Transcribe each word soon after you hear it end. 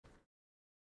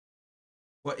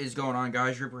What is going on,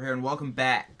 guys? Ripper here, and welcome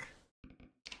back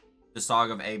to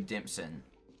Saga of Abe Denson.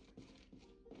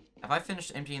 Have I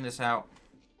finished emptying this out?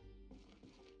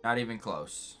 Not even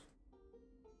close.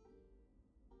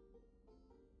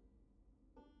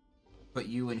 Put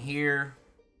you in here.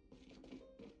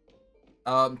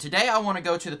 Today I want to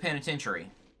go to the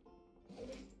penitentiary.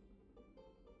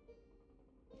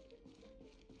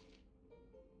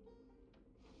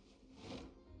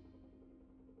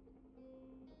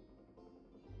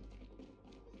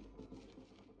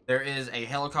 There is a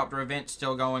helicopter event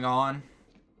still going on.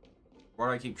 Why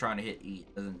do I keep trying to hit E?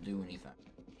 It doesn't do anything.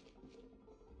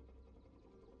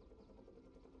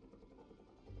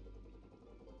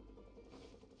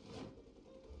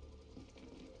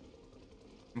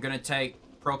 I'm gonna take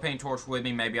propane torch with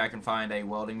me. Maybe I can find a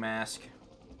welding mask.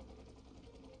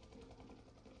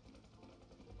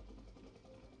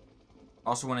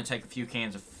 Also want to take a few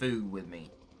cans of food with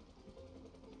me.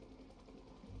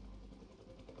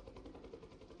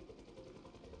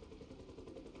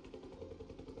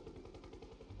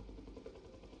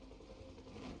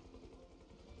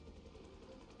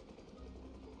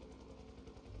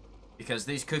 Because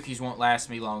these cookies won't last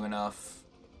me long enough.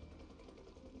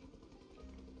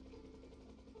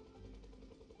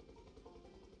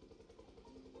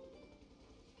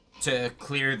 To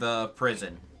clear the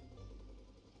prison.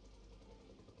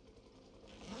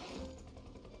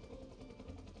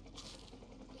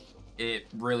 It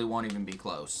really won't even be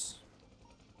close.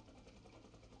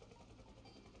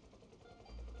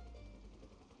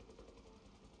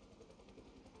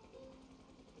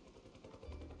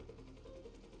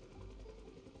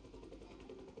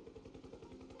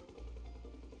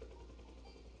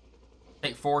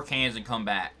 Take 4 cans and come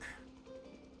back.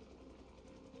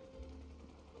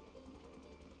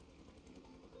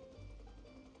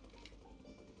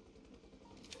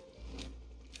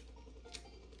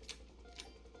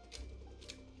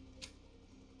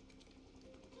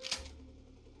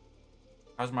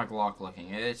 How's my Glock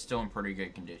looking? It's still in pretty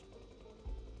good condition.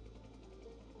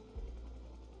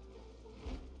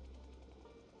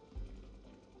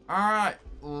 Alright,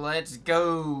 let's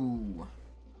go.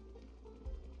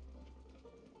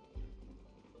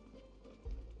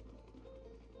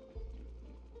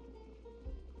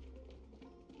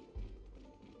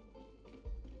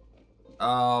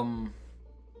 How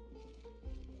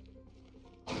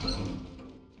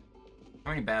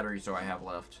many batteries do I have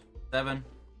left? 7?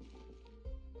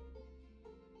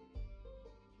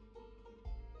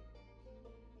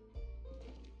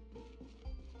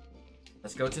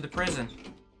 Let's go to the prison.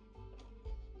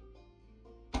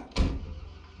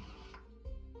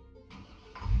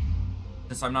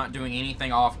 Since I'm not doing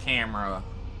anything off camera,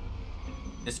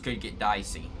 this could get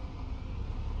dicey.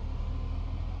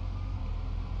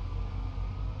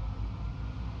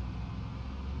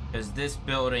 Because this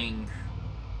building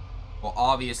will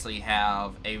obviously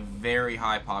have a very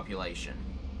high population.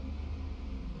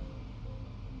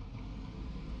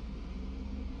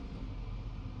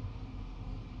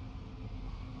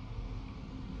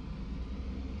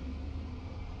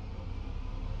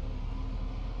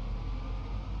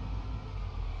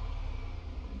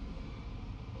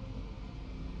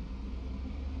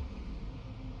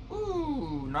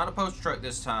 Ooh, not a post truck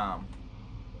this time.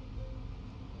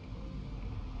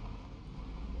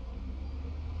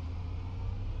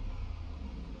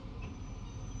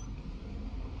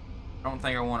 I don't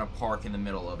think I want to park in the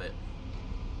middle of it.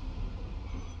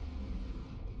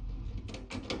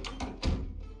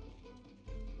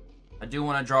 I do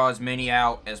want to draw as many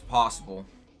out as possible.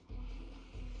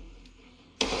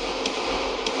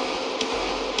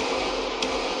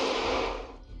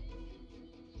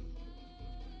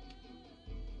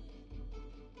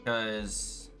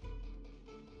 Because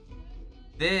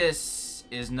this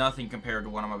is nothing compared to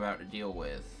what I'm about to deal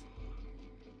with.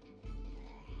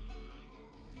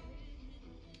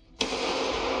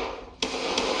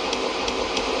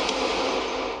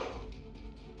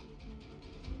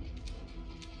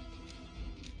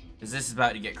 Because this is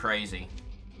about to get crazy.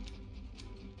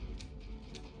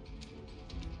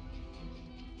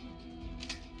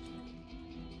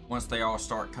 Once they all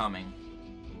start coming.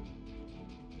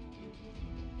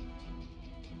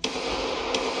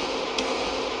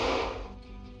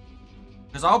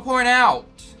 Because I'll point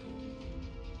out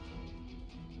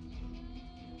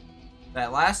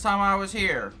that last time I was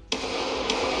here,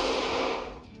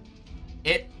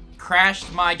 it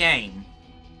crashed my game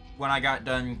when I got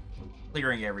done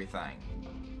clearing everything.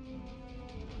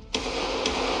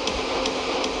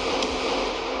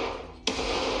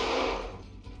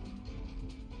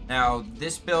 Now,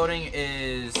 this building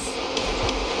is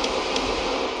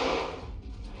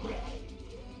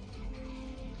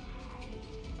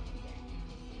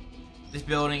This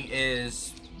building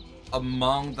is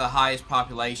among the highest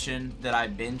population that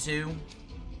I've been to.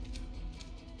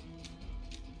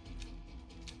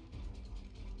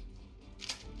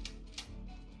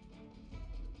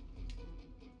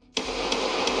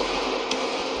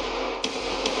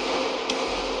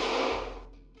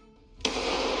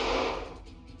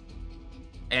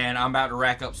 And I'm about to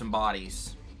rack up some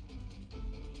bodies.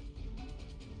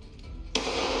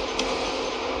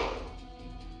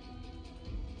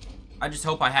 I just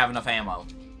hope I have enough ammo.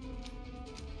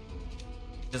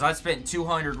 Because I spent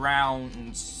 200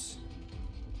 rounds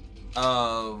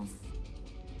of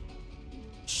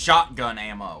shotgun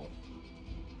ammo.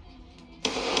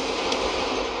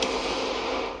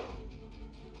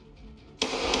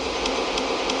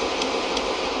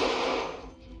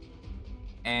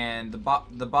 And the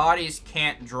bodies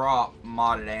can't drop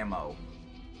modded ammo.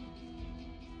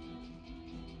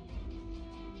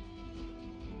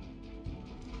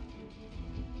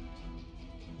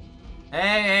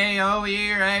 Hey, over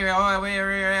here, hey, over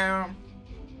here.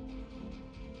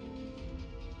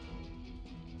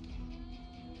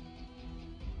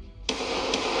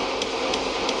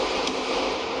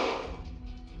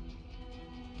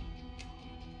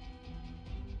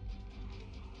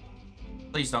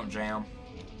 Please don't jam.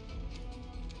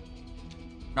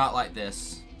 Not like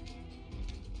this.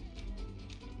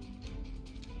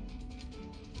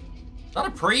 Is that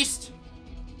a priest?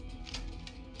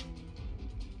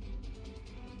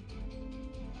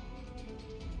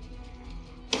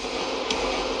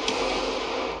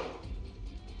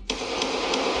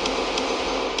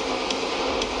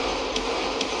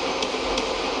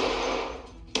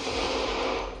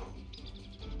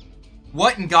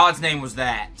 What in God's name was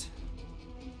that?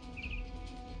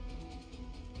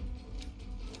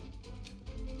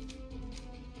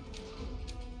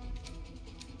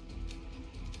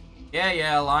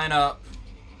 Yeah, line up.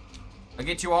 I'll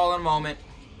get you all in a moment.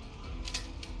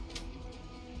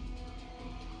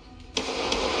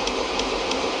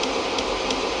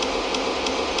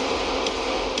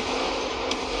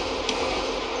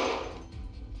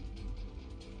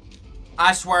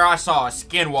 I swear I saw a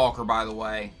skinwalker, by the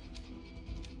way.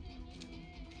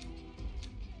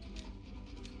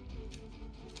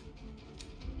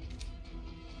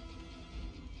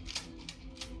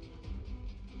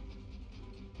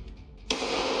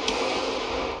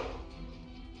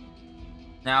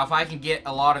 Now, if I can get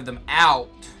a lot of them out,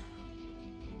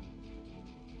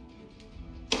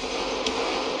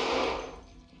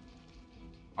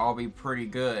 I'll be pretty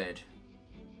good.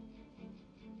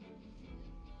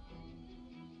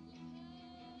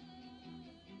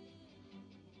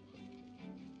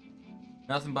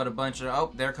 Nothing but a bunch of...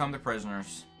 Oh, there come the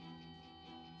prisoners.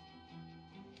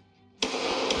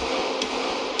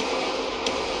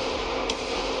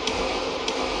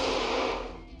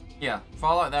 Yeah,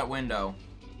 fall out that window.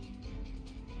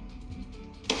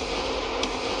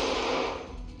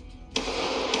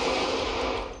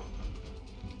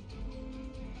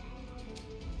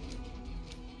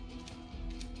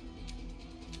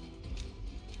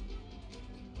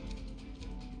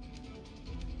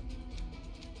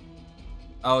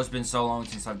 Oh, it's been so long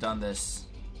since I've done this.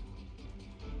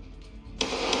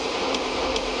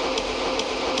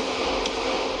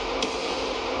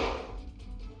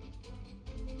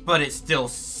 But it's still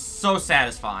so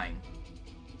satisfying.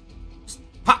 Just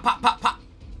pop, pop, pop, pop.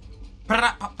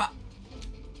 Pop, pop, pop.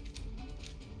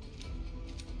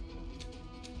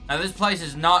 Now this place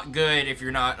is not good if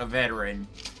you're not a veteran.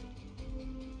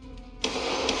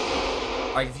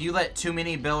 Like if you let too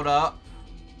many build up,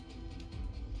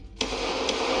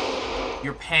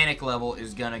 your panic level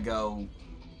is gonna go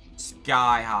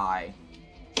sky high.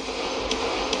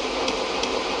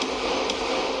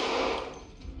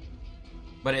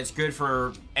 But it's good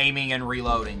for aiming and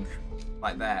reloading,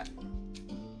 like that.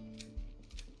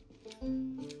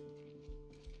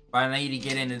 But I need to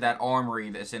get into that armory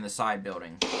that's in the side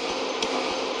building.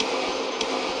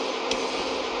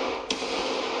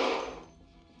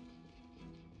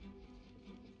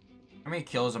 How many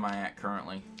kills am I at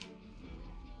currently?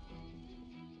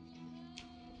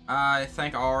 I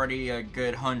think already a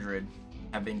good 100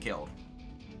 have been killed.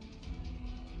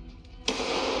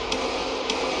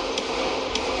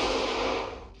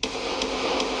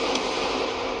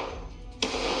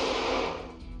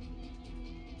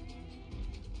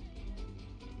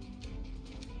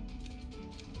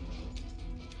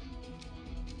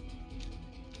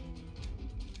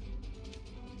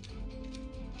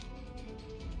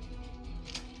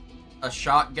 A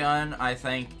shotgun, I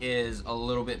think, is a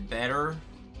little bit better.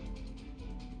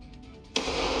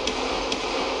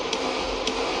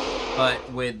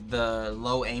 But with the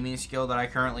low aiming skill that I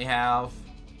currently have,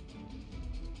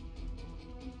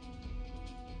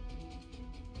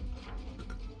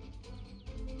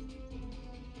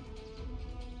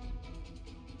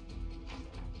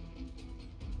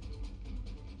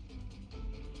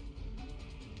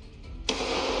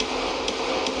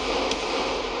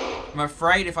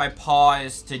 afraid if I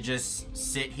pause to just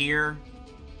sit here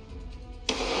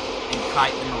and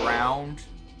kite them around,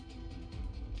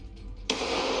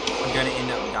 I'm gonna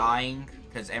end up dying,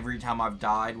 because every time I've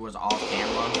died was off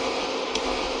camera.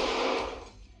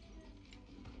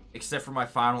 Except for my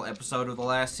final episode of the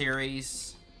last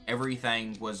series,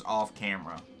 everything was off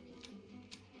camera.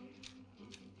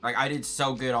 Like, I did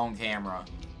so good on camera.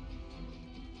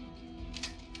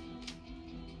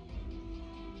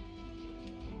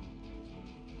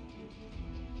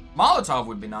 Molotov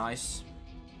would be nice.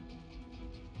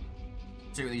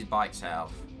 Let's see what these bikes have.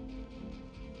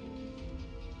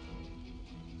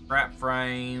 Scrap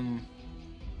frame.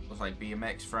 Looks like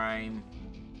BMX frame.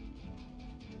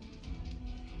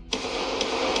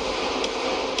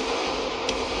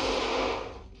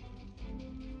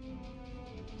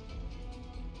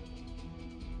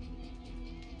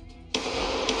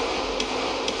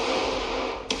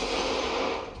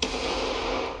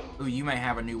 Ooh, you may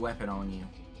have a new weapon on you.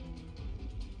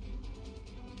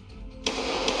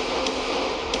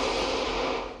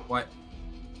 What?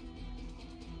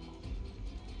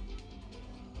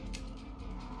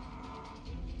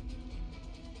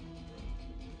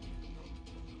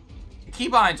 The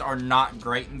keybinds are not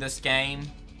great in this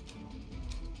game,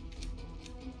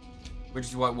 which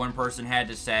is what one person had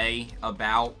to say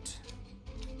about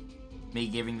me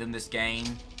giving them this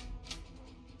game.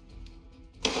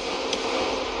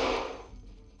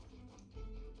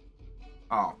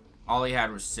 Oh, all he had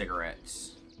was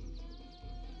cigarettes.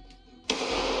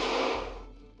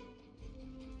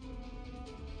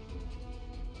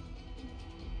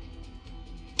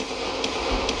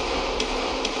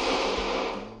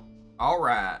 All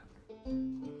right.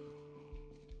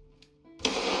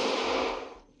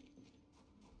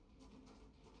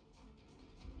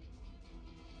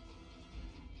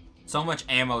 So much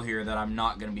ammo here that I'm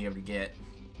not going to be able to get.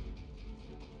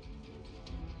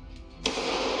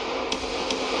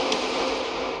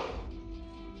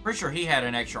 Pretty sure he had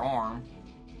an extra arm.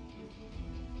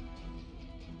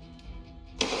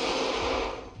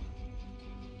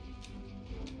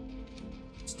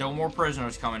 Still more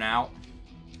prisoners coming out.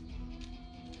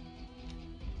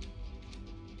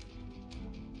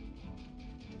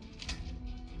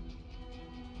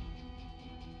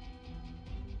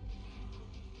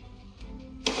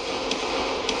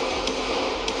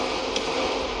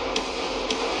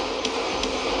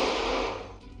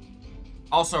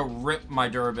 Also rip my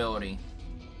durability.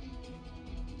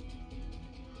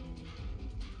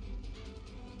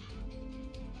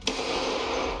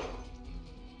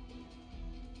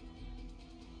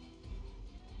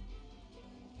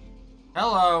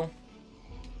 Hello.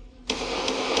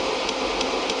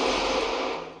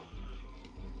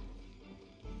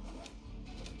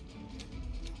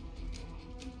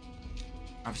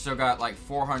 I've still got like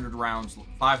 400 rounds,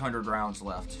 500 rounds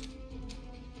left.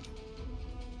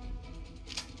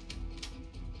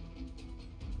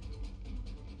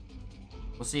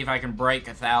 We'll see if I can break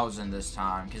 1,000 this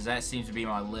time, because that seems to be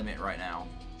my limit right now.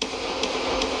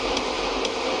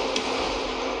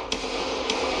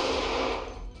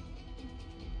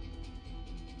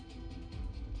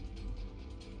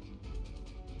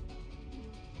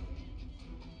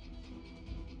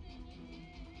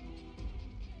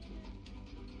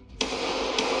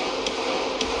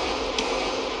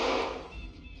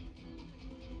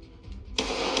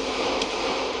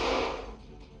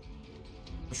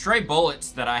 The stray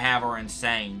bullets that I have are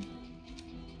insane.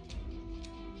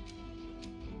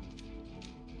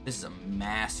 This is a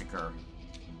massacre.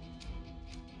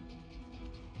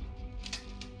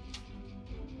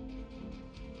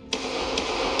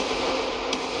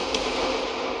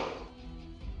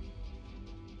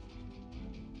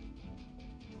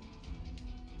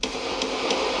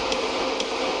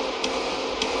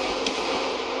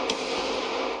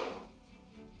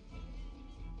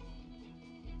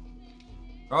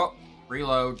 Oh,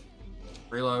 reload.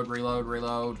 Reload, reload,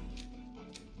 reload.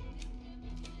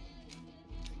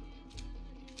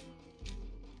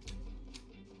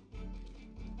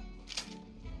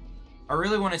 I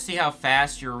really want to see how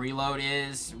fast your reload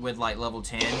is with like level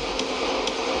 10.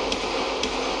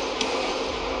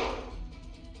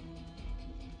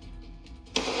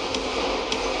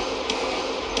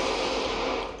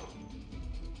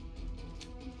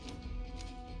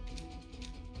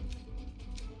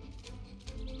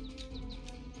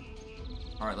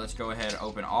 Alright, let's go ahead and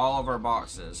open all of our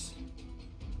boxes.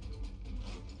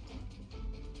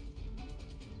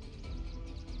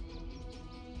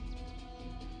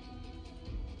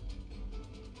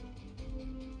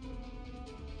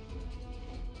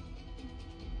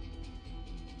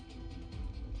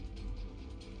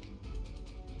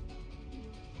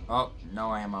 Oh,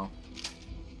 no ammo.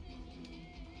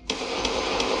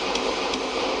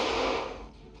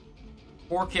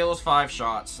 4 kills, 5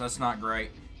 shots. That's not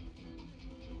great.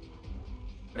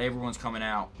 But everyone's coming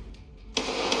out.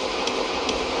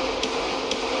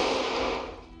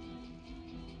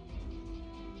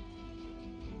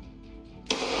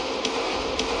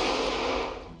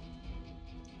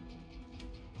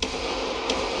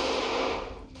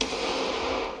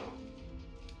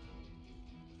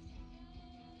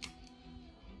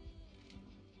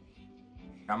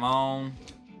 Come on.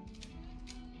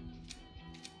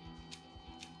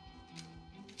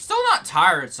 Still not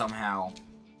tired somehow.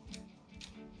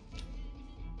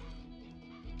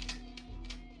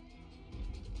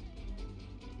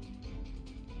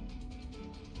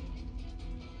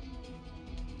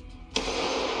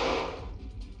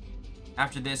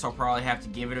 After this, I'll probably have to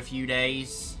give it a few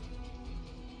days.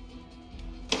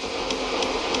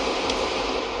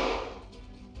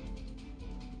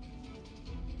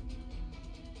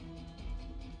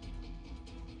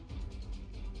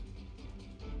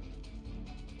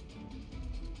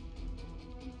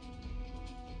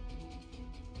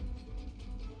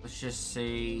 Let's just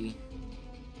see.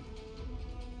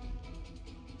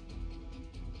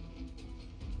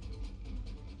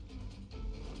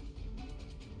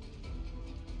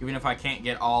 Even if I can't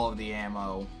get all of the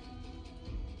ammo.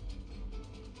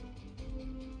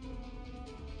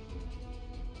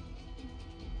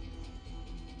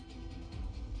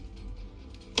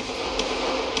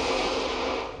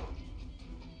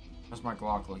 How's my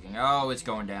Glock looking? Oh, it's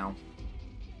going down.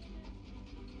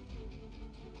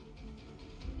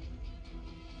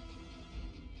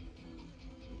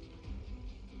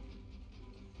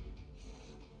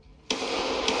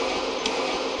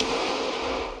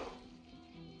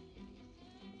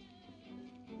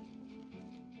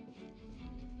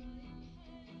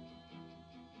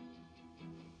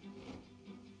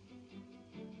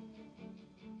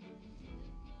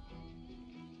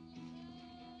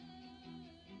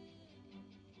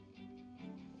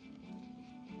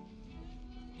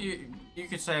 You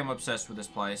could say I'm obsessed with this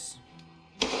place.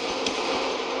 If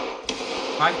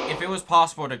it was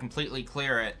possible to completely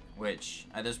clear it, which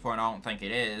at this point I don't think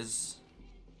it is,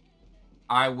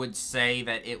 I would say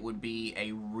that it would be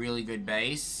a really good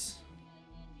base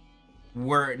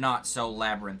were it not so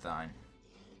labyrinthine.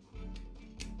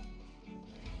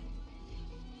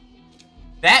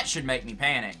 That should make me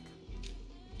panic.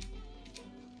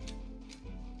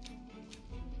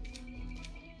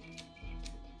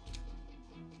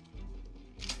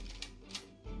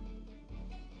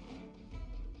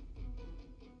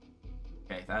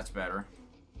 Okay, that's better.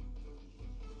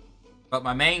 But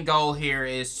my main goal here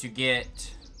is to get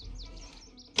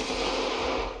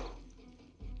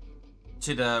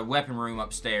to the weapon room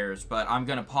upstairs. But I'm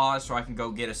going to pause so I can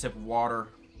go get a sip of water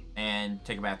and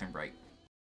take a bathroom break.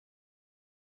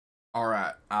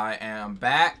 Alright, I am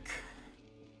back.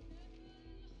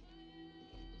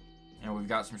 And we've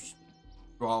got some...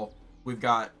 Well, we've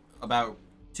got about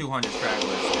 200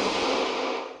 stragglers still.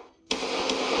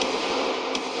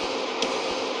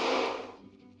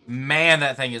 Man,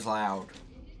 that thing is loud.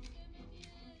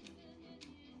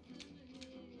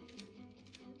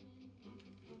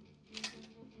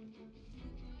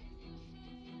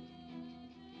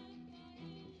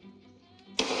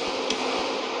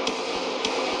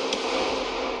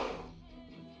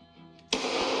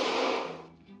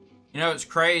 You know, it's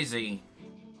crazy.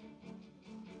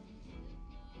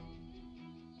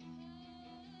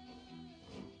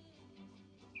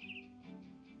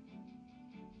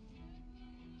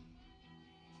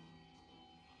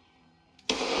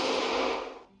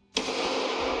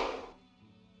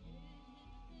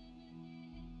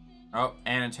 Oh,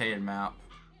 annotated map.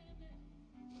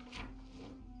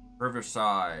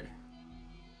 Riverside.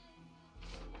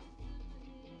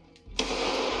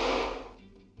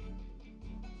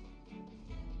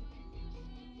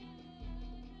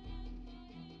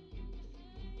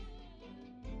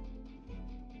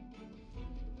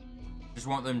 Just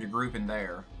want them to group in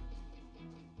there.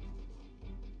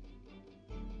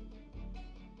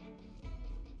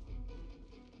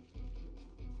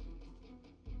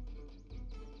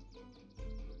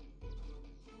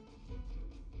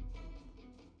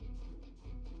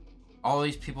 All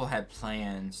these people had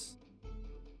plans.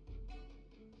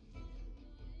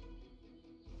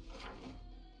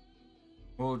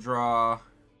 We'll draw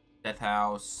Death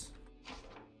House.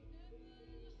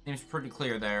 Seems pretty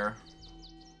clear there.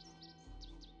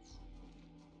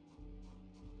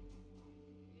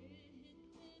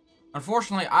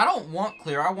 Unfortunately, I don't want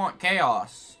clear. I want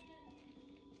chaos.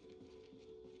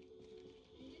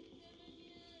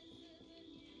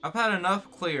 I've had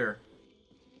enough clear.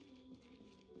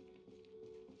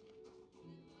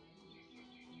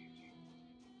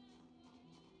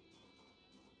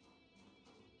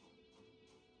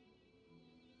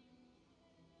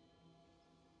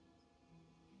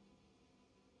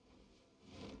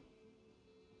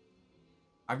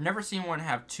 I've never seen one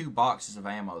have 2 boxes of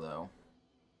ammo, though.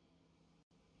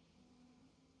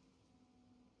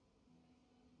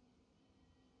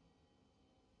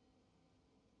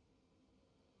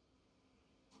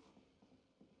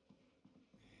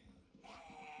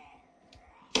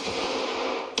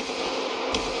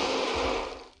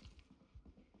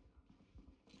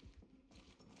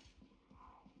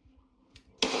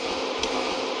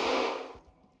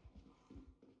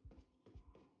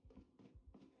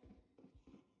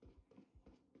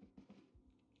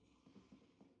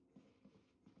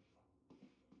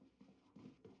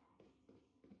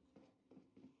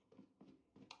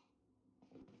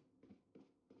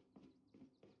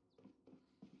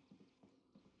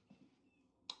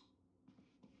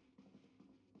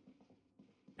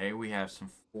 Okay, we have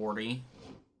some 40.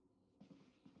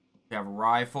 We have a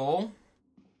rifle.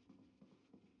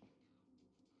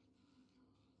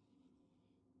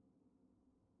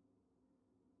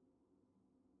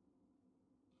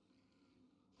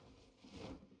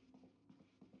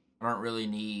 I don't really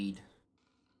need...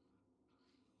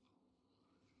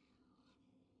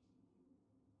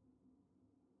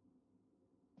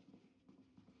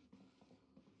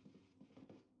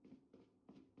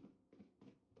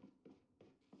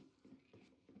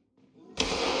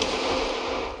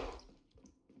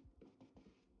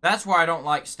 That's why I don't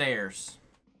like stairs.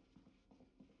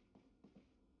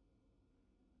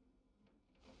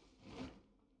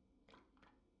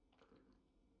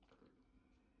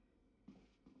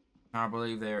 I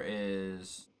believe there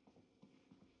is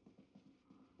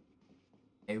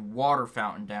a water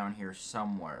fountain down here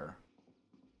somewhere.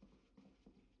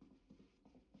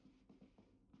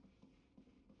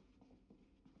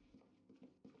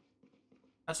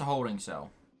 That's a holding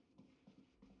cell.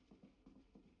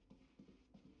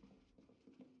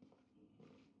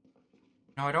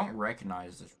 No, I don't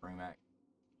recognize this room, actually.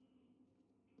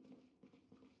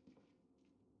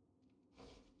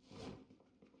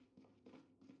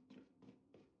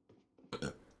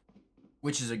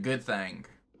 Which is a good thing.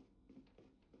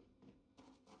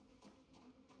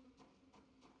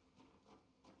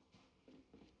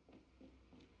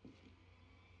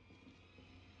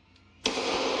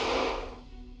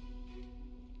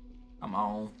 Come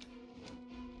on.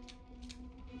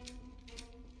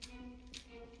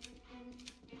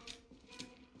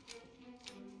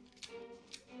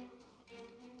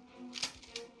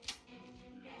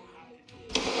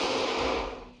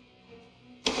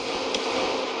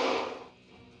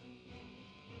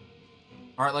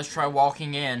 Alright, let's try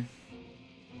walking in.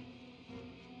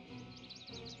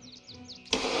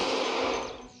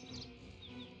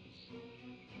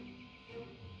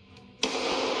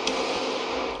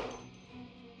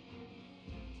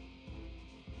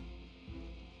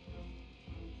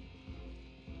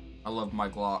 I love my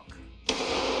Glock.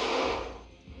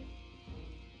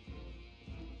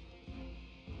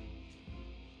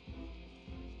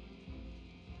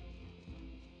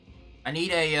 I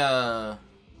need a,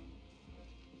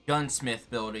 gunsmith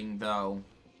building, though.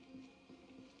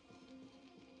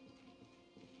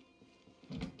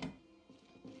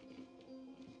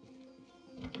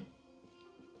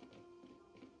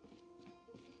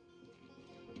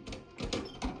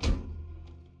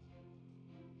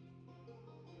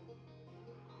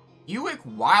 Buick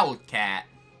Wildcat.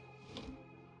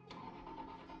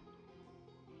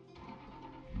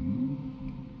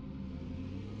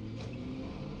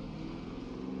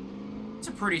 It's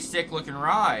a pretty sick looking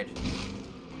ride.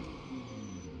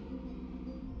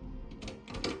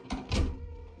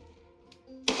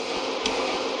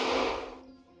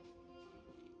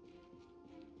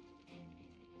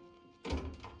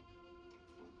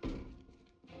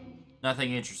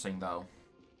 Nothing interesting, though.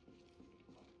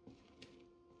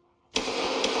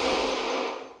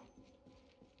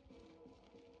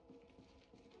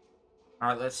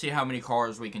 Alright, let's see how many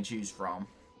cars we can choose from.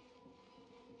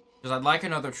 Because I'd like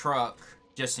another truck,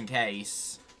 just in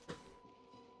case.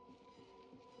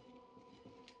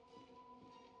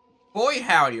 Boy,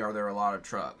 howdy, are there a lot of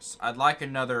trucks. I'd like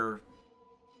another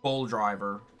bull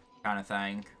driver kind of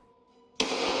thing.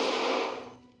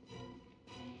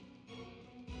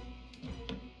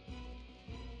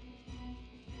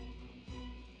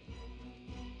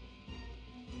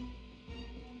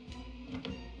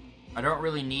 I don't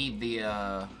really need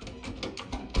the,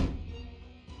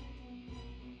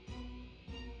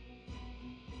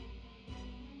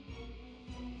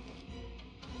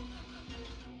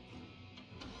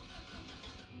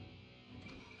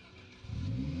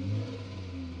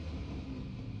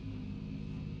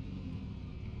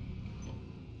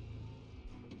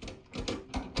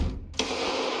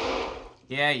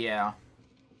 Yeah.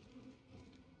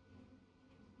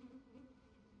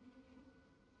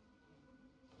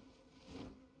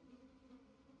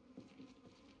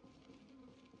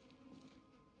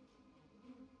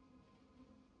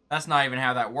 That's not even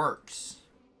how that works.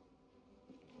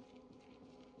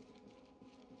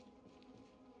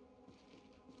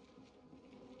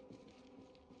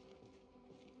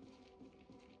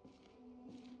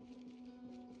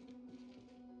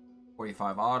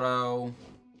 .45 auto.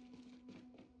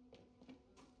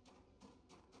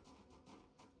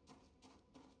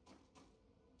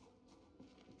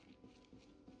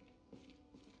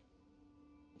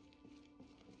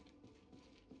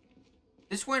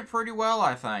 This went pretty well,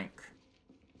 I think.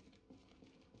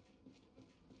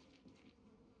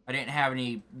 I didn't have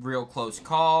any real close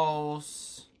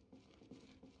calls.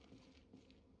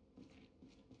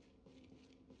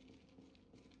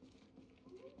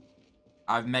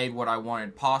 I've made what I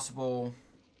wanted possible.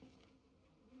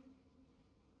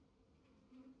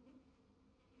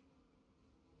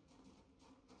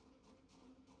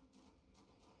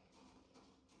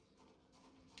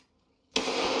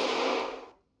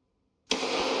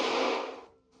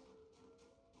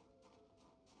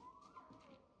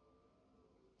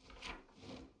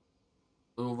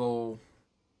 Louisville.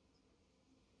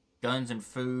 Guns and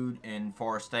food in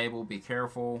Forest Stable. Be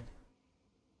careful.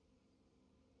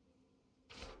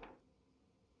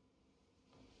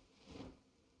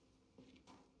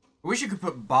 I wish you could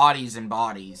put bodies in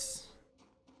bodies.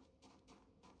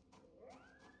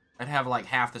 I'd have like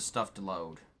half the stuff to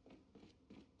load.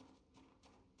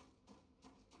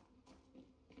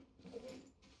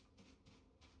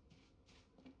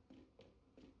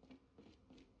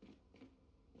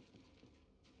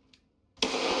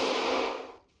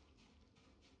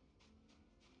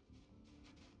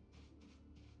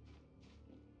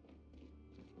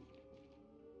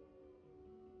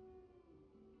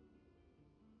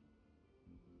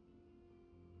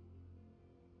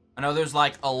 I know there's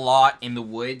like a lot in the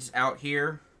woods out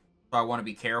here, so I want to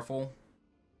be careful.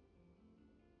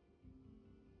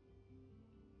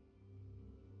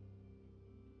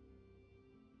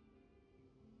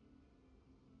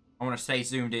 I want to stay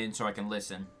zoomed in so I can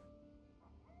listen.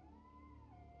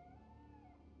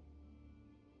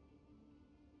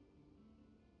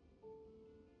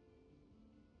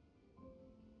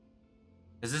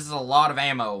 Because this is a lot of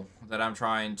ammo that I'm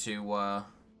trying to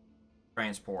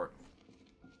transport.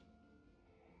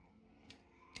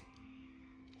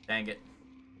 Dang it.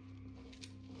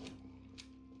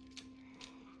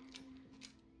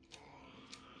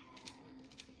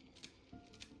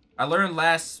 I learned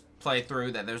last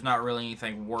playthrough that there's not really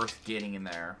anything worth getting in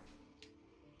there.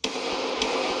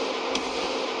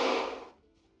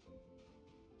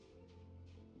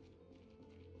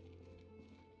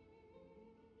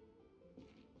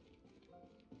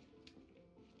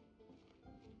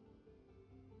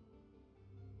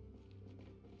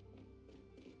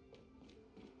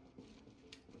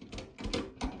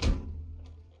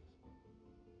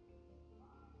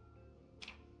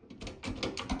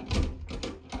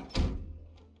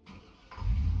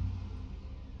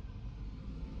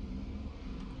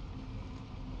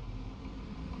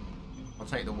 I'll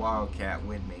take the Wildcat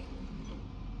with me.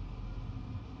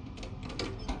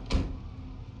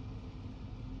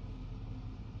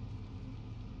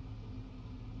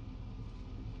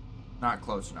 Not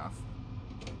close enough.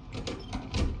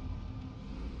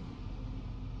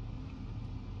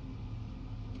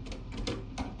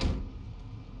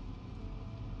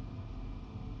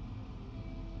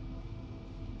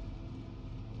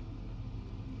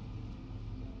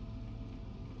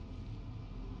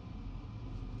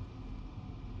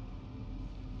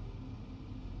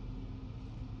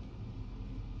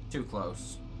 Too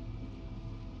close.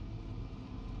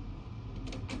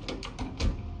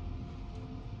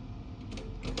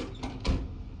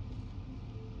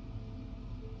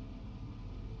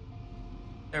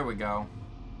 There we go.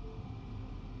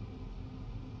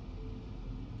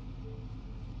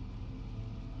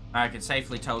 I can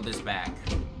safely tow this back.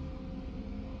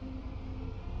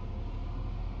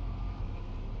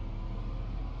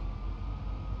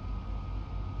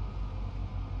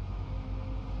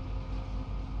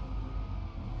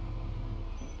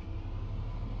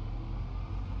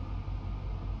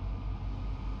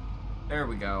 There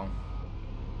we go.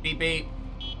 Beep beep.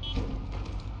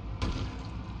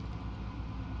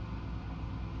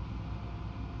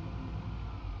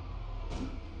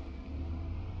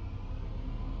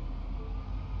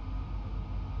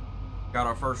 Got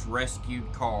our first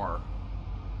rescued car.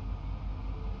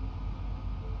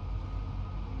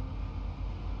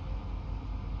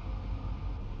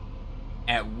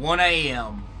 At 1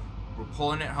 a.m. We're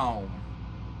pulling it home.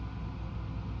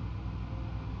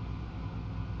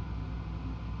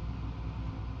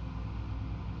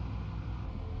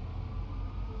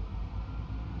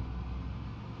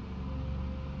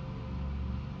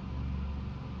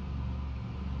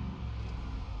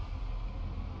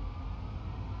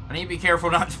 I need to be careful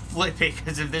not to flip it,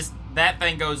 because if that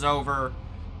thing goes over,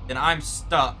 then I'm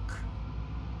stuck.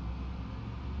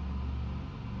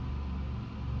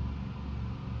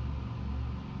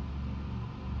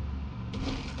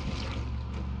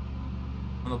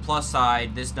 On the plus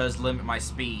side, this does limit my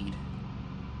speed.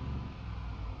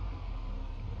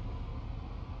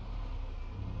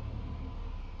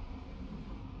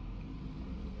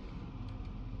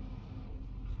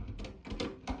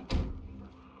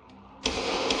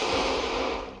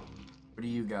 What do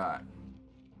you got?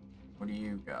 What do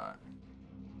you got?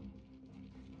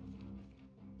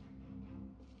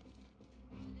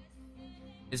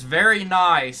 It's very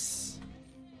nice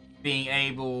being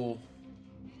able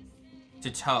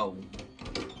to tow.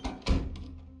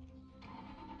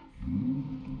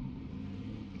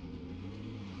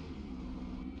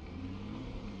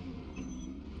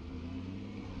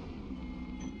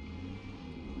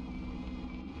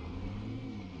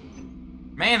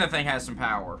 Man, the thing has some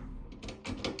power.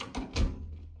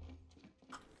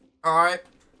 Alright,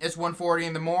 it's 1:40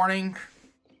 in the morning.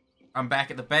 I'm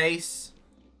back at the base.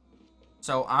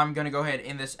 So I'm going to go ahead and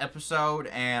end this episode,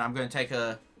 and I'm going to take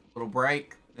a little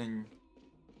break, and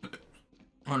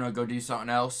I'm going to go do something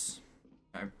else.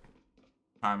 Okay.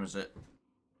 What time is it?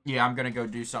 Yeah, I'm going to go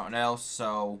do something else,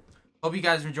 so hope you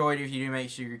guys enjoyed. If you do,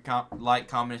 make sure you like,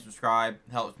 comment, and subscribe.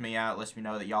 It helps me out, lets me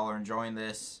know that y'all are enjoying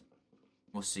this.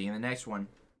 We'll see you in the next one.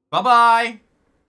 Bye-bye!